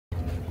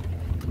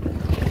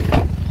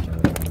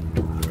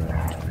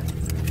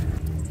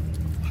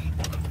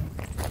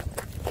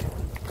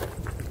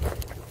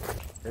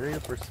area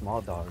for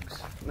small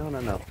dogs. No, no,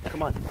 no.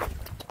 Come on.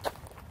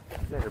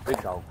 You guys are big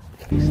dogs.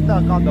 He's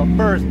stuck on the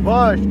first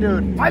bush,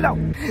 dude. Milo!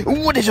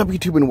 What is up,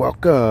 YouTube, and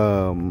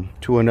welcome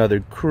to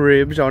another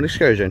Cribs on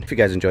Excursion. If you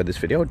guys enjoyed this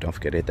video, don't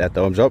forget to hit that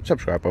thumbs up,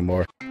 subscribe for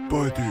more.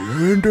 By the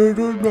end of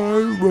the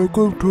night,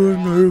 welcome to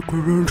another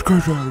Cribs on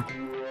Excursion.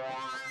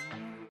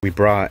 We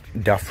brought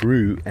Da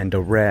Fruit and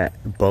Da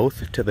Rat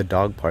both to the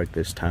dog park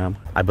this time.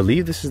 I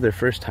believe this is their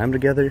first time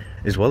together,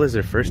 as well as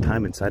their first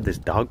time inside this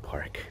dog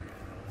park.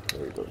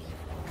 There he goes.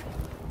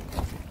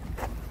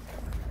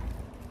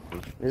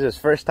 This is his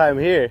first time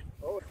here.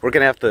 We're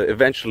gonna have to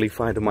eventually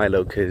find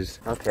Milo, cause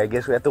okay, I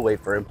guess we have to wait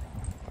for him.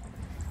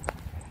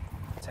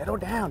 Settle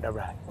down, Da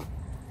Rat.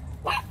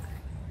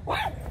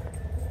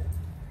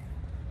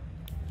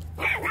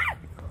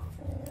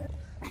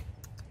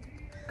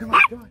 Come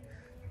on, come on.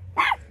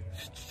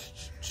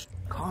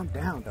 Calm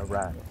down, Da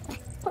Rat.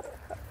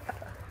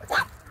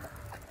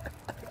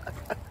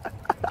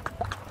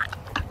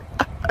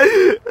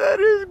 That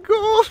is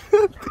gold.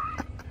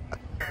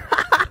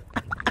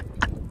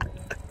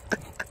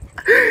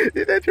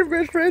 Is that your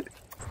best friend?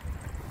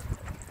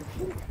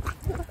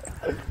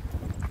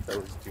 That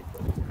was too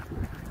funny.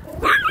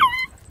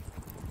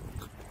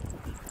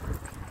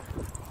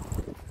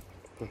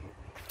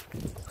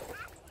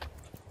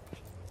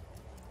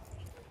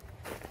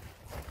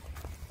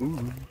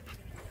 Ooh.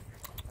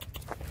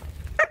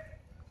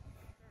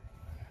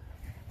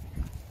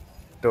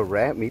 The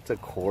rat meets a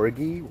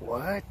corgi?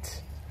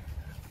 What?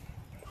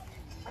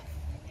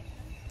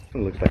 It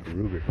looks like a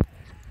Ruger.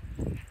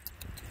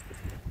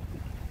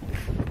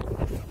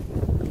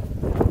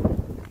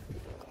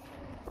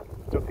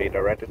 It's okay, Da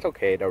Rat. It's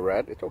okay, Da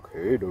Rat. It's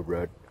okay, Da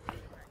Rat.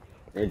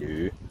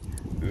 Hello.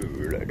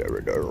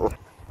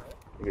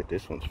 Look at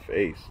this one's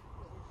face.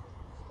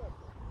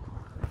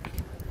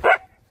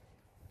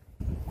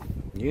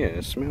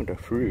 Yeah, smell the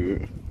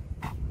fruit.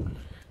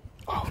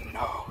 Oh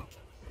no.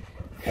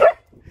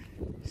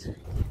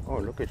 Oh,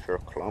 look at your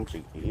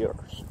clumsy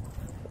ears.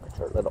 Look at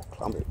your little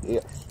clumsy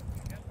ears.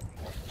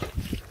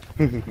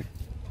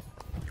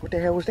 What the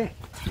hell was that?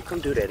 Come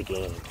do that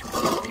again.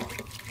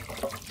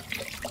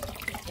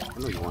 I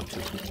know you want to.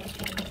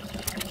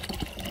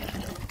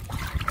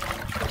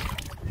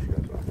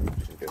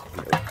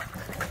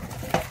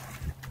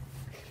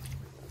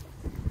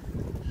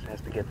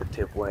 Has to get the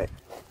tip wet.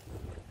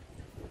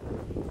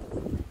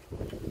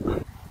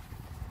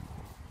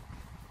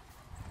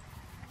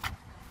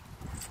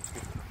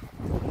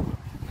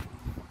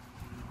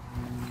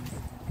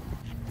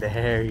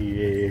 There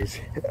he is.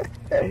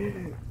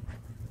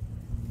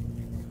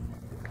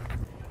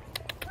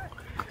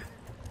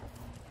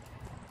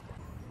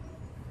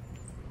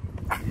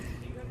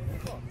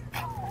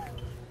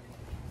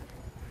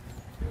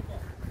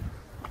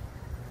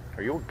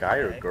 Are you a guy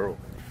or a girl?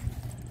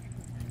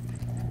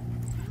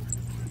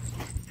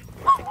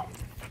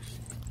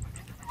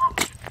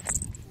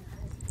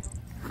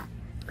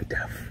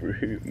 That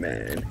fruit,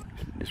 man.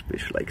 This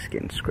bitch likes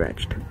getting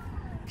scratched.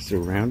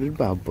 Surrounded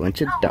by a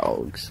bunch of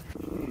dogs.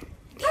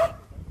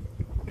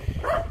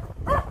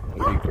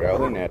 What are you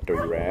growling at, the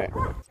rat?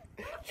 Look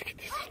at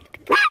this.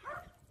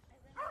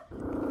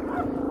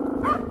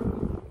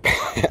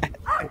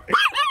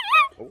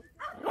 Oh.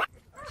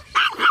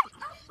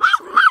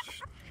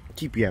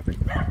 Keep yapping.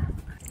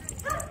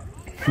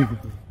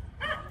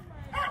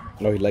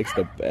 Oh, he likes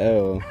the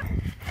bell.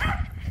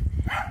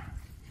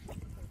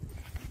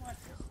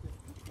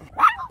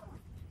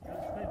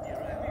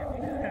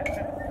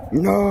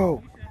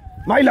 No!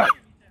 Milo!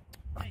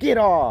 Get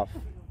off!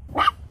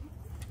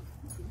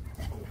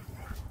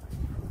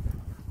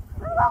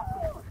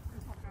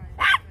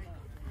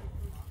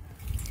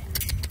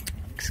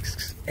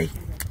 Hey!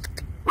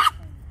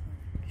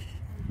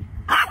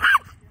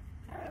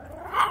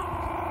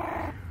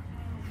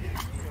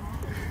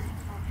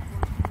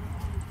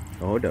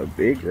 Oh, the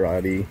big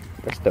Roddy.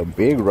 That's the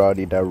big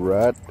Roddy, that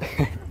rat.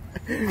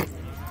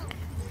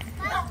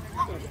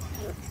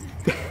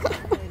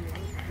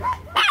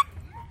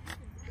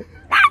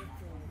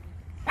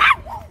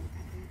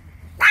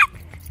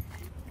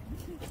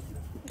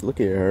 Look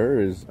at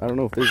hers. I don't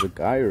know if there's a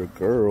guy or a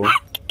girl.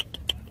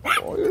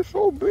 Oh, you're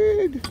so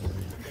big. Is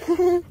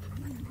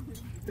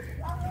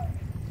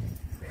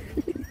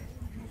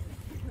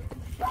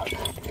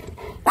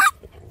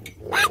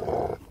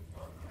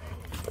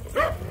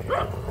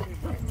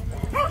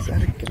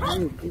that a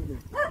guy?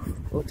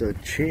 Oh, it's a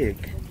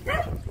chick.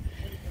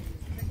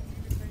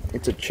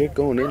 It's a chick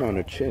going in on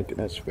a chick.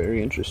 That's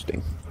very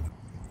interesting.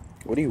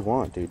 What do you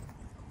want, dude?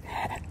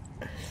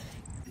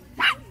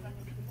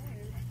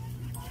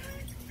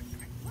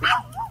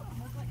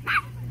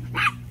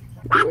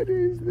 What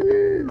is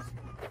this?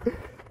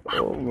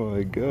 Oh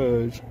my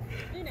gosh.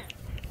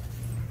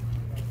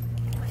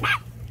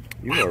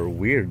 You are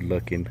weird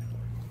looking.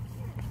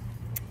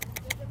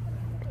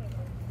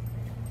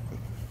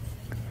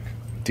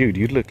 Dude,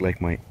 you look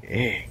like my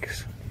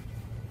eggs.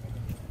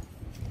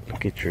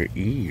 Look at your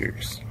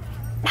ears.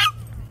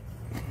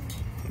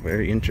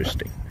 Very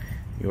interesting.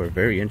 You are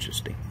very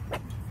interesting.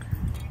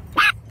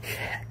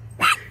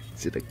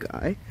 Is it a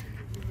guy?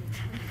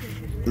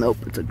 Nope,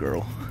 it's a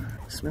girl.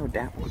 Smell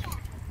that one.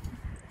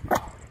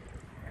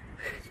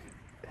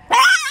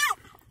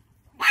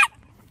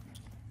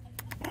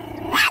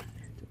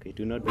 Okay,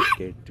 do not be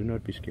scared. Do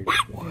not be scared.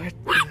 What?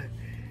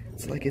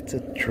 It's like it's a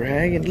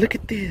dragon. Look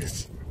at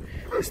this.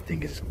 This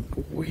thing is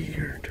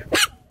weird.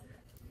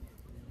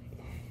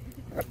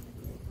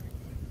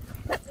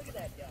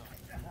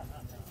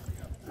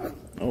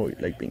 Oh, you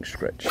like being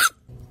stretched.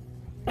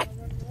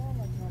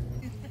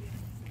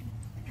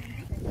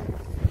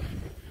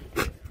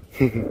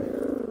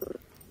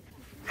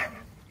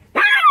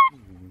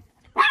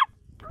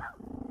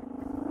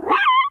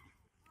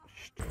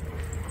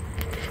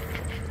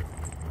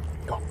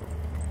 Go.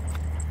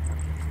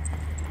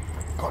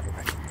 Go,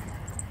 right.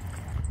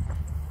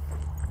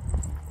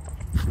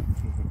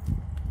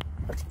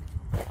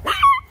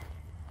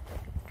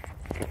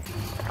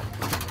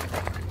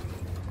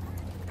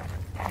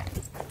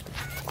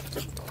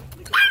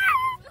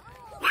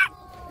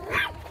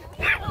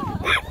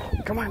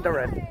 Come on,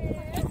 Toren.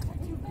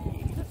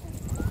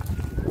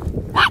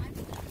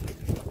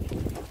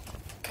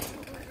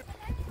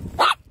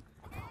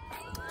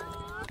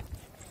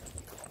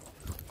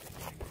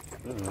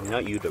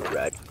 Not you, the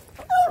red.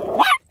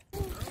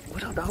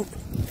 What up, dog?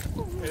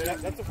 Hey,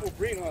 that's a full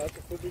breed, huh? That's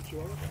a full breed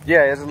chihuahua?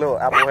 Yeah, it's a little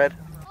apple head.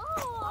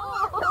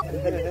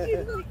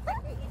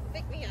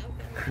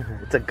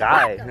 It's a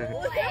guy.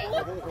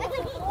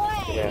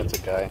 Yeah, it's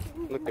a guy.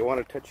 Look, they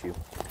want to touch you.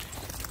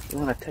 They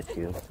want to touch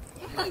you.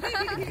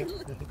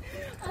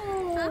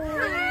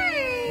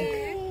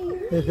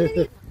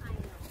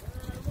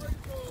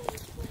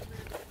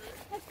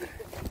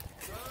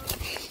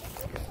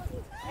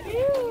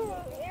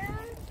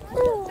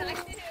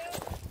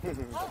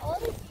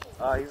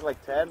 He's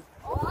like 10.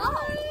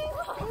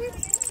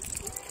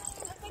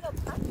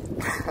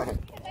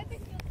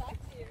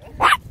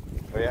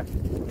 Oh yeah?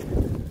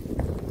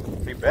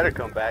 He better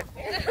come back.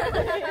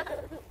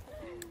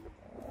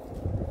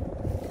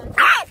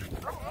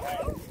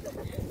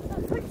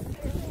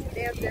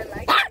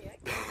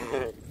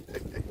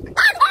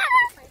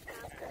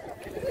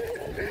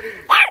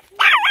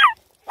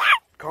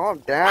 Calm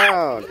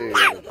down, dude.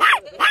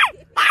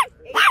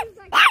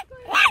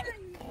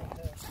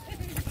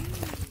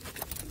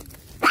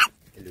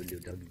 Hello, little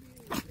doggy.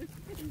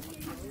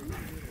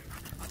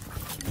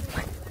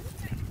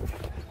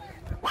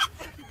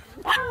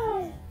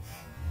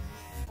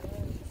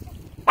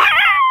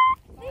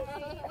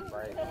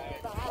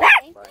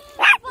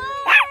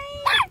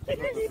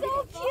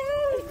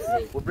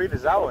 What breed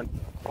is that one?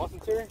 Boston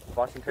Terrier?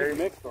 Boston Terrier?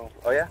 Mix though.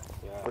 Oh yeah?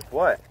 Yeah. With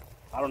what?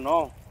 I don't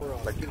know.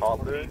 Like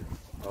toddler?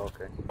 Oh,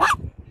 okay.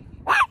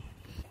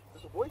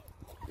 That's a boy?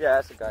 Yeah,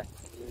 that's a guy.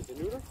 Is it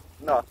neuter?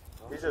 No,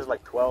 he's just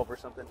like 12 or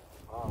something.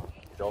 Oh.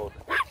 He's old.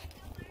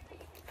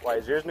 Why,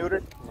 is yours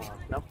neutered?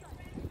 No?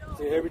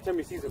 See, every time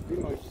he sees a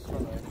female, he's just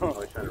trying to... Oh,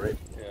 he's trying to rape.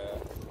 Yeah.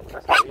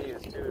 That's how he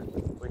is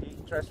too. But he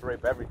tries to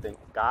rape everything.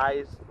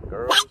 Guys,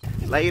 girls.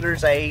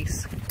 Later's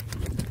Ace.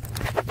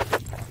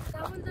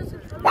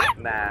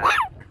 Nah.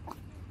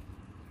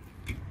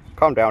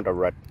 Calm down,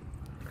 Toren.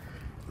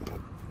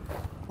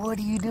 What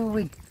are you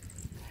doing?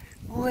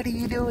 What are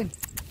you doing?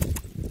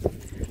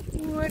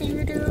 What are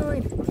you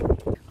doing?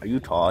 Are you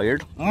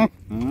tired?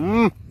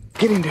 Mm-hmm.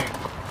 Get in there.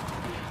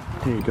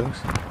 There he goes.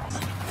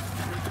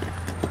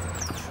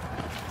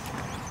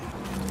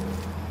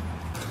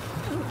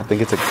 I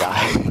think it's a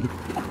guy.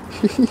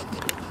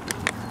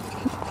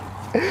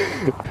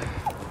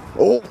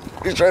 Oh,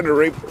 he's trying to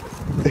rape.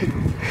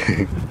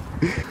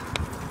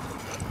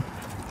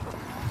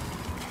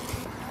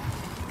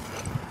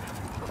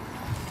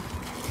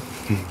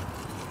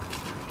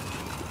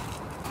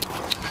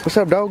 What's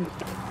up, dog?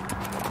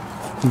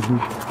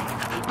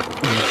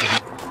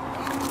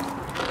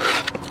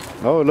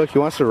 Oh, look, he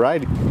wants to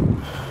ride.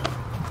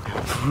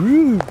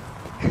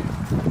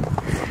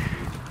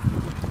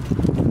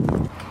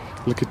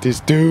 Look at this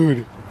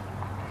dude.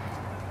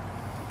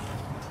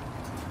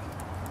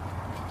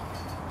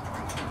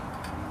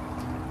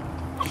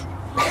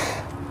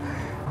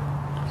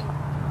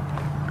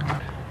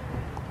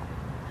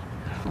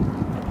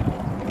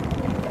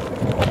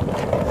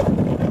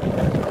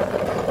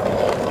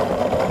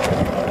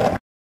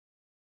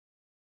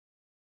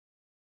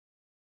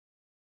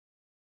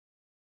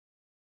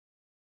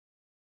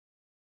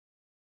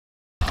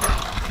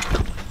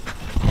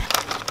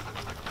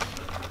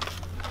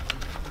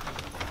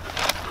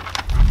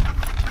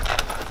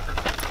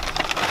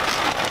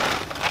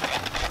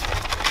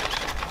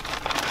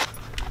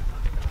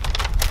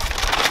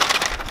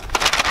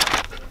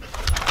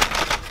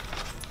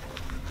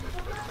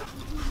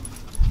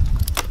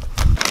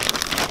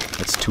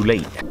 It's too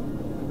late.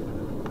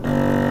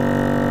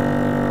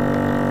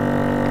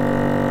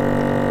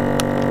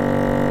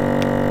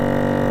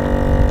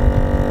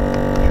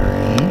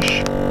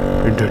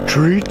 Trees and the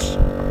treats.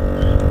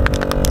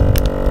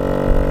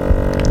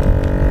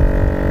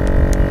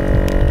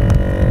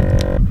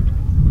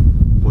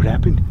 What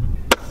happened?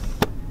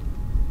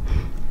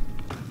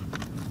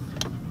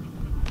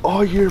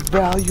 All your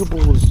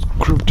valuables,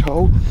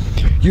 Crypto.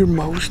 Your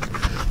most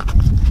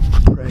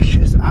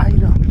precious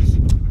items.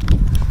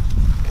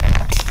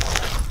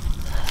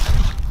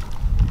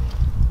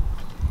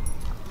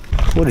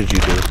 What did you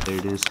do? There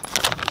it is.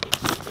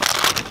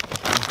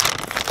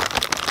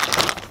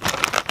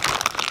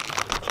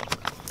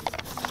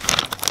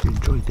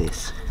 Enjoy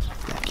this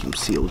vacuum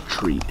sealed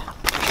treat.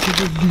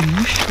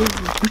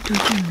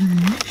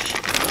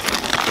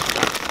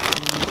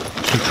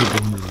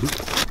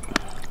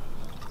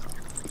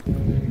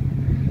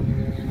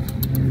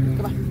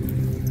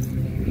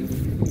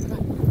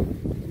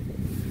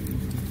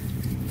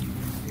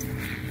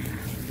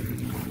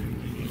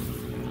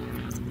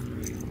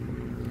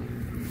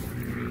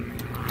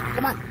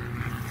 Come on.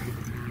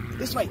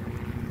 This way.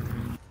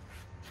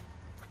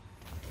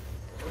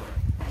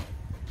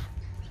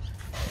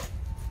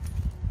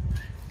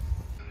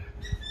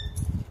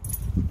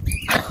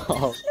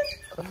 Oh.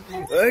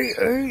 Hey,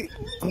 hey.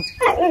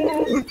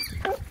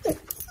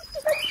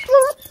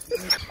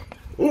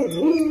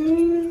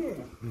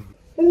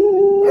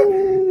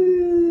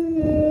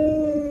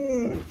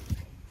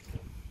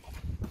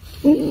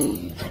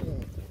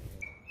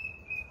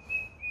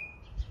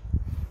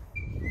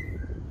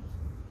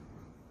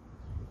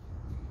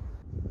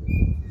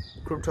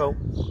 Crypto.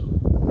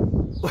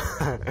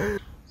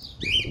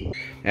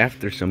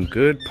 After some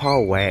good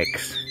paw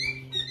wax.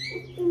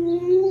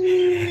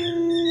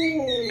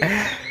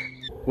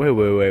 Wait.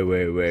 Wait.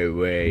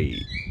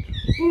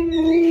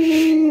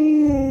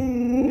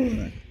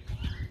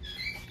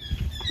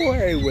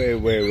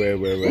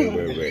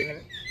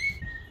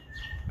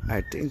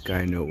 I think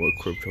I know what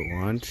Crypto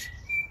wants.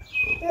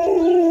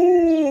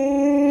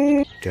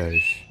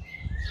 Does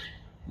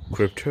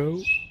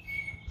Crypto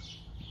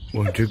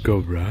want to go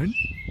run?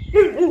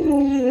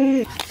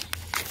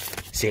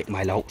 Sit,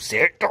 Milo.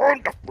 Sit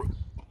down,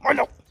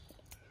 Milo.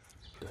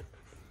 Good.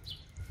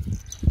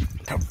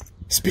 Come,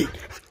 speak.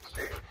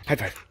 High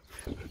five.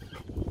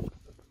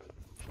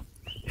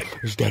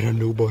 Is that a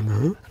new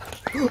boner?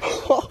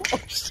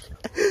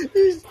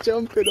 He's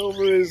jumping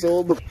over his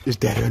old. Is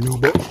that a new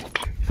bone?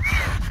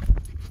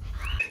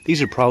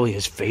 These are probably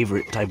his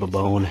favorite type of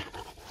bone.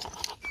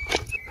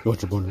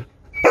 What's a boner?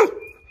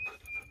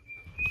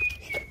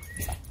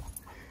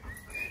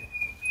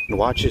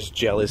 Watch his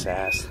jealous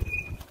ass.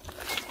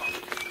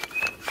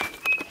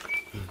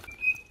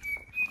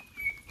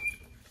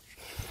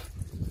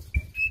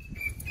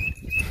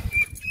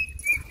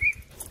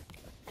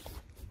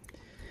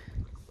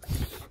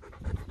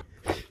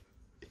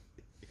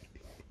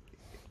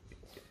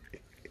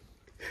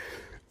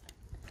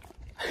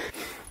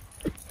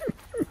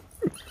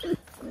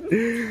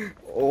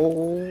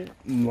 Oh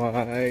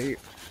my.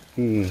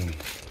 You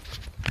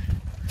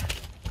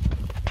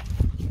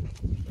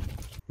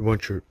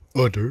want your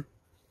other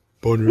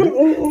boner?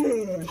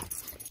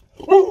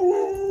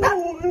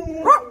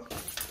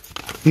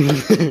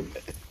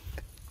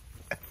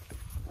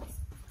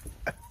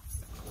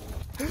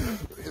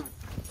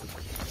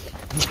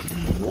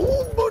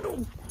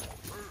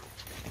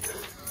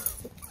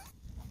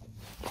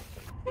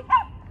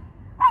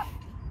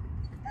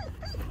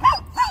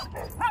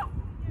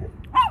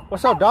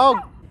 What's up, dog?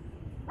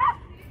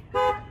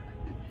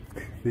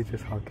 They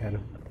just honk at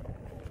him.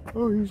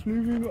 Oh, he's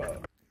leaving.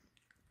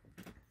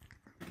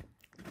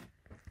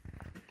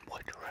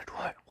 What?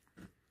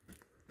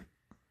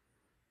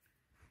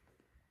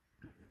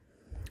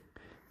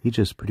 He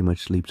just pretty much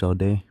sleeps all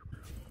day.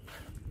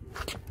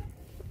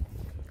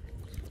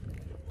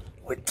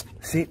 Wait,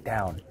 sit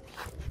down.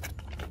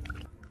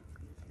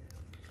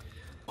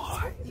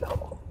 Oh,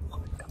 no.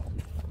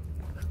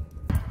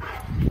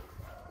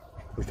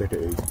 Was that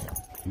the egg?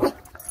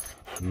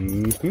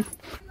 Mm-hmm.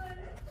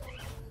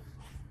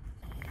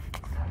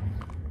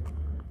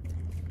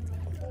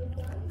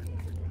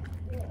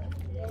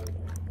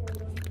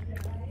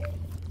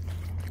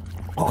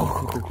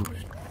 Oh.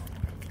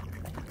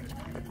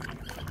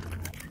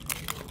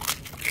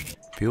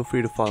 Feel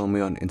free to follow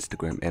me on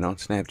Instagram and on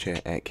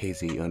Snapchat at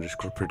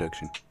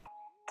KZ_production.